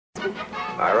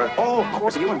Ira? Oh, of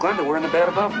course, you and Glenda were in the bed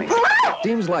above me.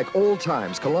 Seems like old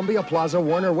times. Columbia Plaza,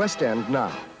 Warner, West End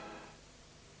now.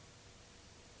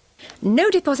 No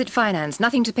deposit finance.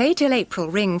 Nothing to pay till April.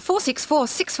 Ring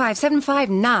 464-6575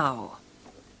 now.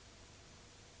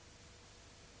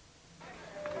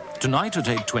 Tonight at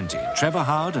 8:20, Trevor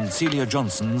Howard and Celia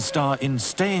Johnson star in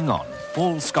Staying On,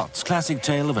 Paul Scott's classic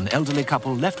tale of an elderly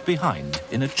couple left behind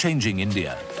in a changing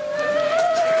India.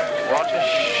 What a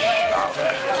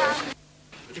shower.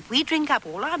 If we drink up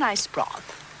all our nice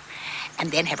broth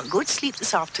and then have a good sleep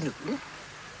this afternoon,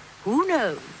 who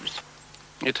knows?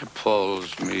 It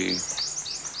appalls me.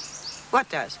 What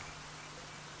does?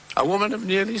 A woman of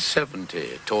nearly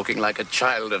 70 talking like a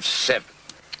child of 7.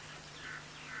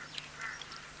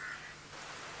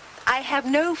 I have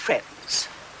no friends.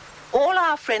 All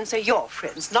our friends are your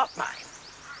friends, not mine.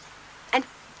 And,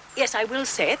 yes, I will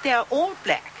say it, they are all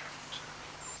black.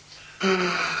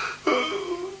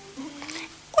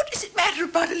 What does it matter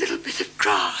about a little bit of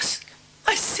grass?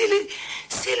 A silly,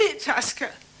 silly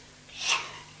Tusker.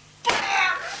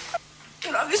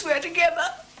 As long as we're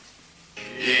together.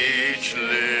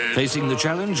 Facing the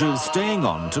challenge of Staying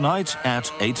On tonight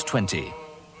at 8:20.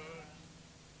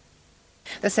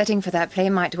 The setting for that play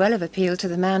might well have appealed to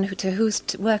the man to whose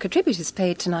work a tribute is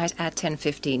paid tonight at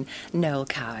 10:15, Noel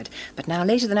Coward. But now,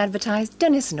 later than advertised,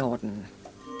 Denis Norden.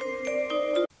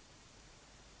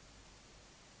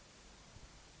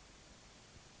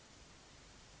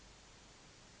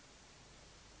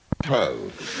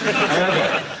 However,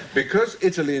 because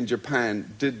Italy and Japan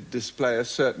did display a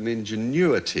certain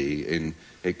ingenuity in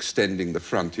extending the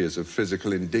frontiers of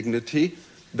physical indignity,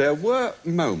 there were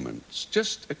moments,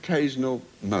 just occasional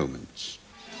moments.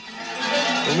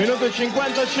 1 minuto e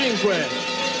 55.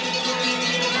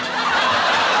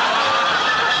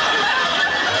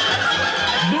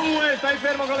 Due, stai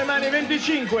fermo con le mani,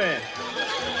 25.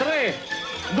 3,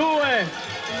 2,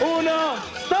 1,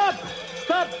 stop!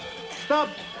 Stop! Stop!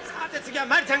 次は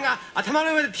マリちゃんが頭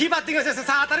の上でティーバッティングして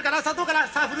さあ当たるかなさあどうかな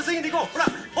さあフルスイングでいこうほら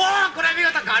おおこれ見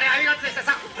事これは見事でした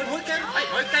さあもう一回はい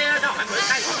もう一回やりましょうはいもう一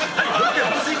回はいもう一回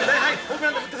フルスイングではいホーム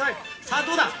ランで打ってくださいさあ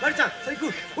どうだマリちゃんさあ行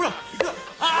くほら行くよ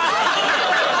ああ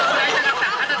これ痛かった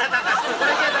あたたたたこ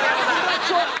れいけたやっ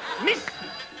たミス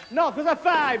No, cosa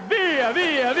fai? Via,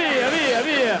 via, via, via,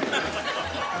 via!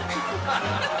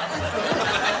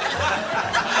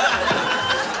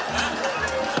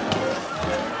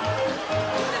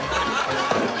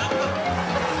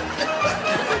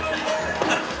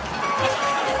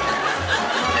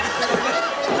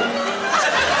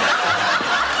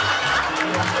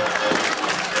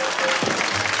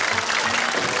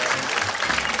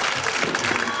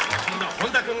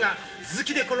が続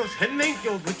きでこの洗面器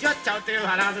をぶち割っちゃうという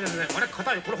話ですね。これ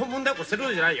硬い、これ本物だよ、これセル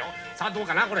ロじゃないよ。さあどう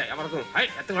かなこれ、山田君、はい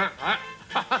やってごらん。はい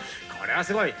これは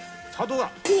すごい。さあどうだ。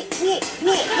大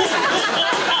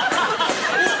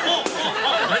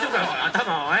丈夫かよ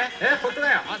頭おい。本当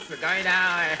だよ。すごい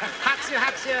なおい。拍手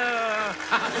拍手。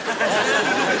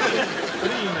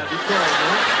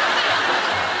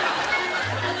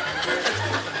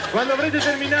Quando avrete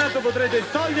terminato potrete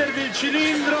togliervi il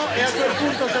cilindro e a quel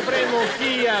punto sapremo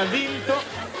chi ha vinto.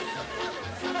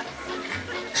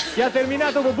 Chi ha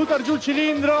terminato può buttare giù il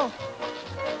cilindro.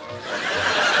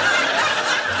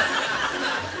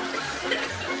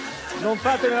 Non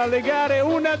fatevela allegare.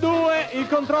 1, 2, il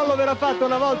controllo verrà fatto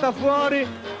una volta fuori.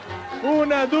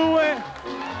 1, 2,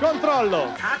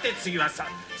 controllo.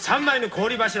 3枚の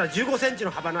氷柱15センチの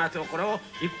幅のやつをこれを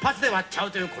一発で割っちゃ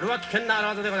うというこれは危険な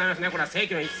技でございますね。これは世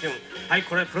紀の一瞬。はい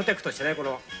これプロテクトしてねこ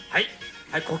のはい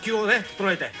はい呼吸をね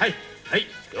整えてはいはい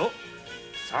よ。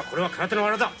さあこれは空手の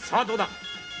技。さあどうだ。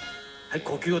はい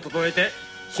呼吸を整えて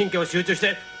神経を集中し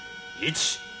て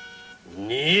1、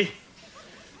2、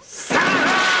3。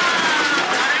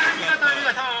見事見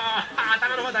事。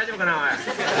頭の方大丈夫かなおい。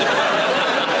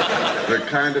The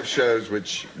kind of shows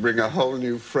which bring a whole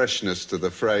new freshness to the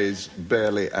phrase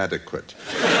barely adequate.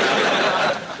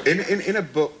 In a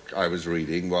book I was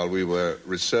reading while we were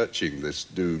researching this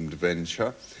doomed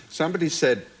venture, somebody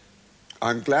said,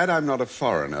 I'm glad I'm not a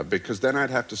foreigner because then I'd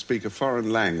have to speak a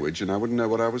foreign language and I wouldn't know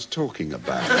what I was talking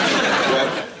about.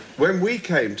 Well, when we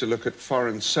came to look at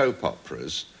foreign soap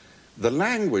operas, the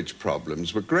language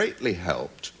problems were greatly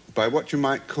helped by what you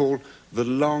might call the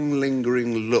long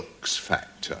lingering looks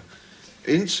factor.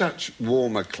 In such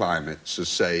warmer climates as,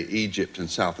 say, Egypt and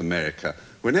South America,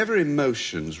 whenever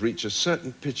emotions reach a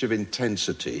certain pitch of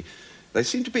intensity, they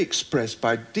seem to be expressed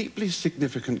by deeply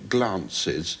significant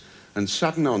glances and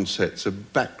sudden onsets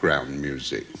of background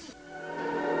music.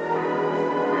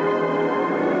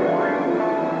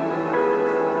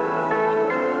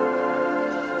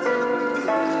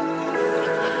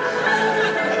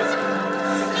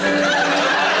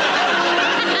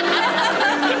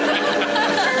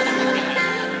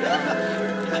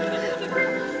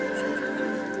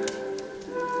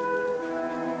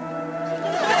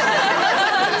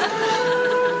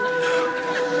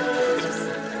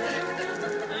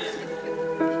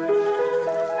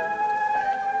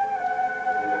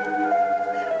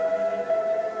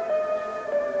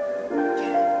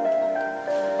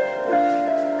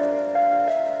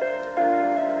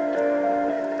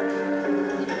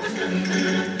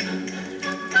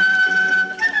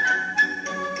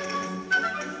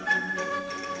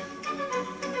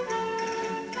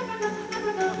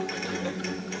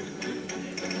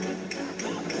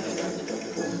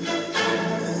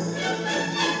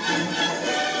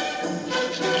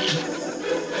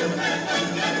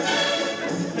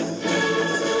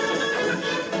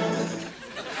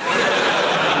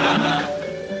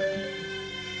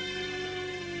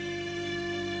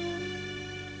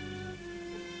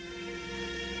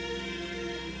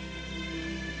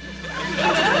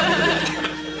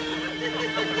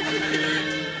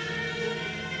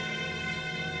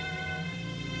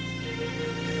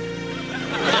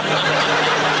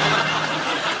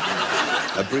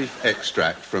 A brief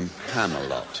extract from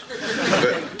Camelot.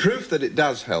 But proof that it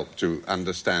does help to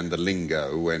understand the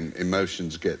lingo when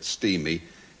emotions get steamy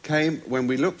came when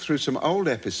we looked through some old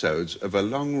episodes of a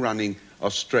long-running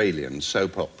Australian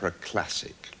soap opera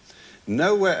classic.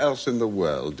 Nowhere else in the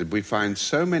world did we find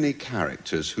so many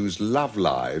characters whose love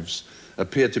lives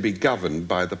appear to be governed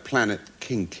by the planet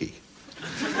Kinky.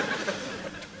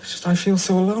 It's just I feel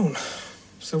so alone,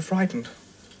 so frightened.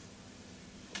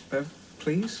 Bev,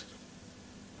 please?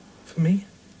 For me?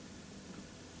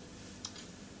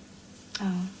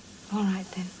 Oh, all right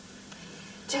then.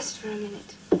 Just for a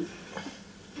minute.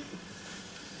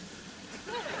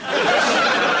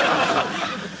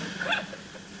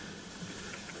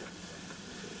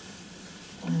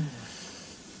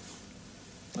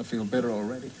 I feel better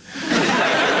already.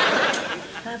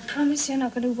 I promise you're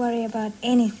not going to worry about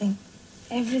anything.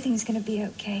 Everything's going to be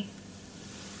okay.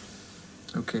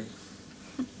 Okay.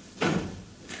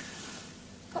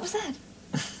 What was that?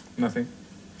 Nothing.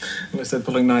 Unless they're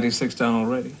pulling 96 down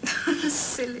already.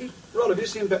 Silly. Rod, have you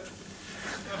seen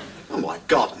Oh, my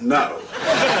God, no.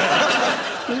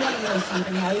 You want to know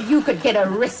something, Harry? You could get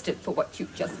arrested for what you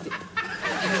just did.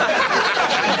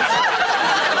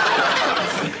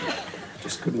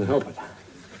 Just couldn't help it.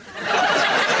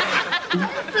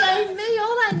 Don't blame me.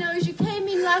 All I know is you came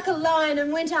in like a lion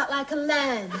and went out like a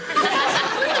lamb.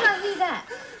 Where did I hear that?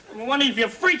 One of your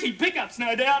freaky pickups,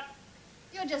 no doubt.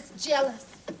 You're just jealous.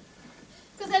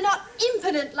 Because they're not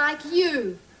impotent like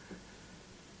you.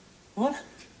 What?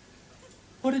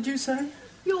 What did you say?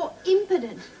 You're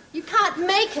impotent. You can't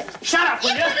make it. Shut up,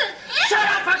 will you? Shut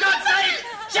up, for God's sake!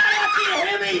 Shut up, do you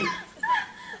hear me?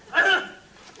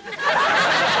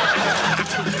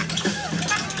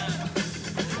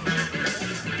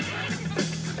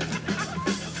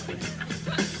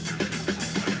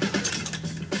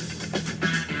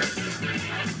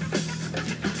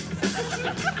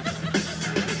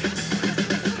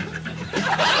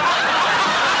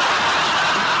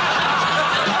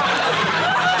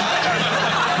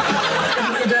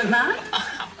 You don't mind?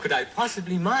 Could I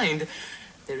possibly mind?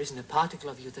 There isn't a particle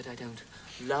of you that I don't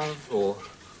love or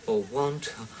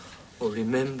want or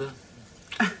remember.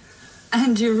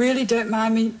 And you really don't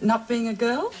mind me not being a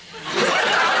girl?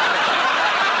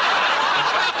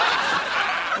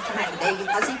 What's the matter there, you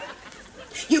hussy?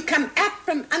 You come out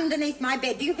from underneath my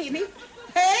bed, do you hear me?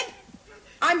 Heard?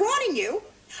 I'm warning you.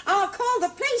 I'll call the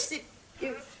police if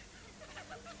you...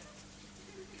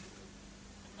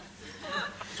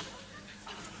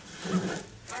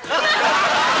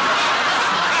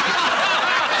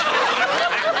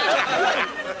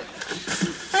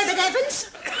 Herbert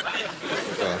Evans?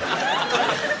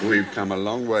 We've come a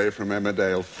long way from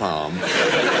Emmerdale Farm.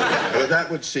 But that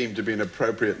would seem to be an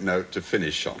appropriate note to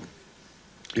finish on.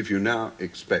 If you now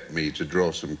expect me to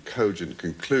draw some cogent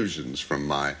conclusions from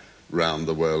my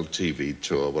round-the-world TV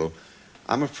tour, well,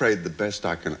 I'm afraid the best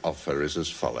I can offer is as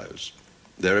follows.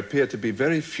 There appear to be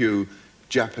very few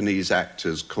Japanese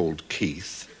actors called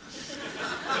Keith.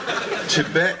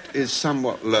 Tibet is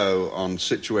somewhat low on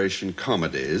situation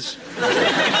comedies.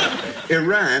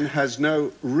 Iran has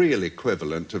no real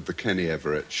equivalent of the Kenny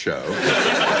Everett Show.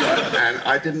 And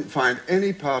I didn't find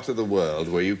any part of the world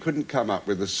where you couldn't come up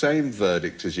with the same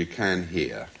verdict as you can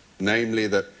here. Namely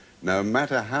that no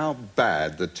matter how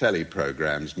bad the telly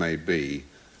programs may be,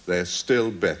 they're still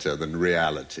better than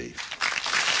reality.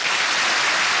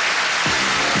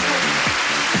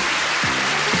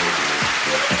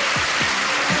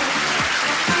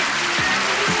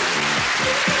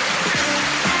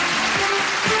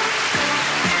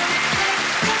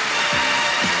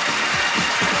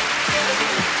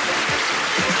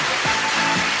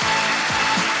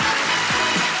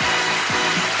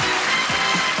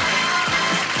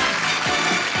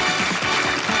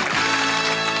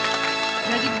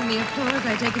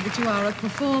 I take it that you are a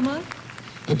performer?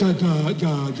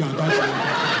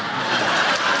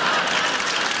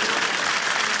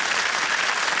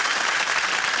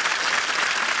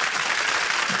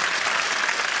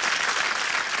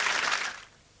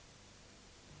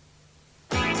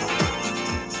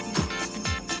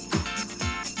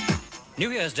 New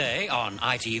Year's Day on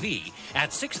ITV. At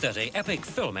 6:30, epic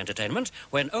film entertainment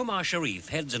when Omar Sharif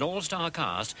heads an all-star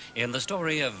cast in the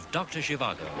story of Dr.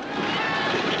 Zhivago.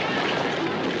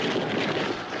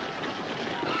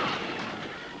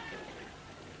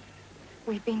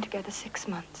 We've been together 6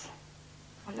 months,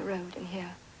 on the road and here.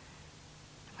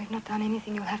 We've not done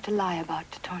anything you'll have to lie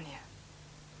about to Tonya.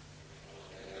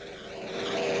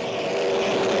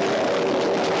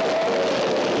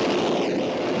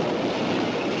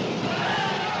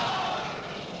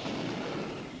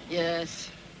 Yes.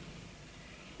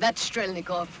 That's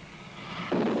Strelnikov.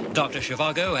 Dr.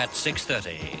 Zhivago at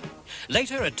 6:30.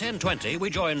 Later at 10:20, we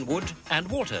join Wood and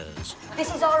Waters.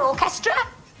 This is our orchestra,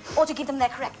 or to give them their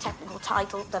correct technical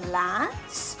title, the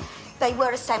Lads. They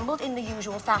were assembled in the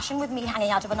usual fashion, with me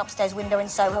hanging out of an upstairs window in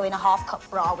Soho in a half-cut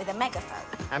bra with a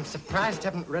megaphone. I'm surprised I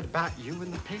haven't read about you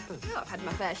in the papers. Oh, I've had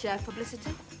my fair share of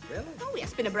publicity. Really? Oh,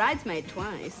 yes, been a bridesmaid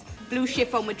twice. Blue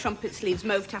chiffon with trumpet sleeves,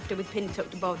 mauve taffeta with pin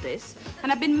tucked bodice.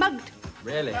 And I've been mugged.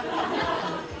 Really?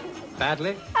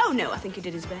 Badly? Oh, no, I think he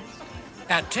did his best.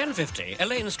 At 10:50,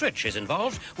 Elaine Stritch is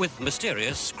involved with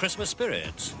mysterious Christmas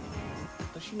spirits.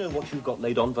 Does she know what you've got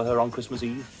laid on for her on Christmas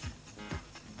Eve?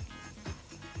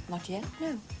 Not yet,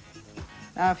 no.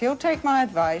 Now, if you'll take my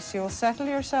advice, you'll settle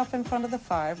yourself in front of the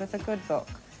fire with a good book.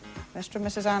 Mr. and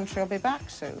Mrs. Antry will be back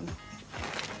soon.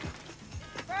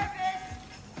 Purvis!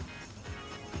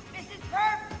 Mrs.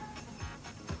 Purvis!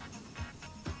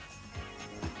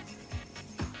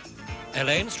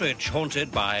 Elaine Stritch haunted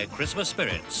by Christmas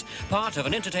spirits. Part of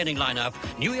an entertaining lineup,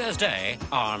 New Year's Day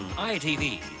on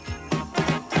ITV.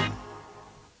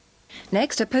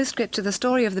 Next, a postscript to the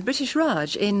story of the British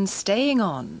Raj in Staying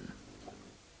On.